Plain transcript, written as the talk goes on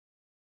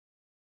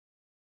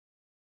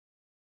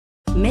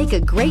Make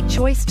a great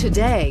choice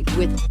today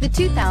with the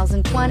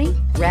 2020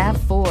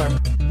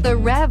 RAV4. The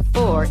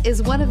RAV4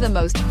 is one of the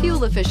most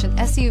fuel-efficient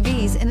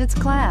SUVs in its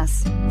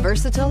class.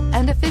 Versatile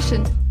and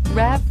efficient,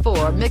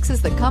 RAV4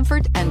 mixes the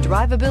comfort and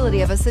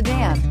drivability of a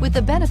sedan with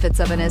the benefits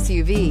of an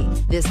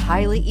SUV. This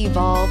highly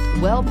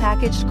evolved,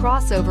 well-packaged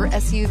crossover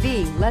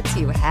SUV lets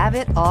you have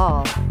it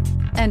all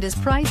and is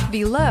priced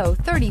below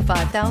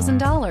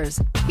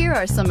 $35,000. Here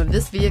are some of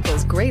this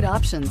vehicle's great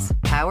options: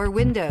 power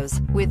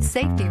windows with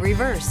safety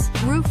reverse,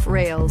 roof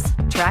rails,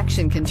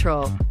 traction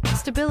control,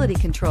 stability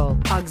control,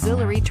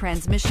 auxiliary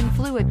transmission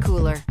fluid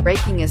cooler,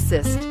 braking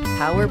assist,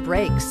 power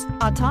brakes,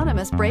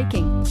 autonomous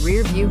braking,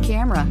 rear view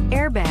camera,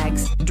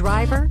 airbags,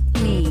 driver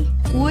knee.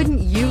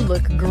 Wouldn't you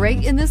look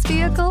great in this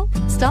vehicle?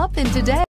 Stop in today.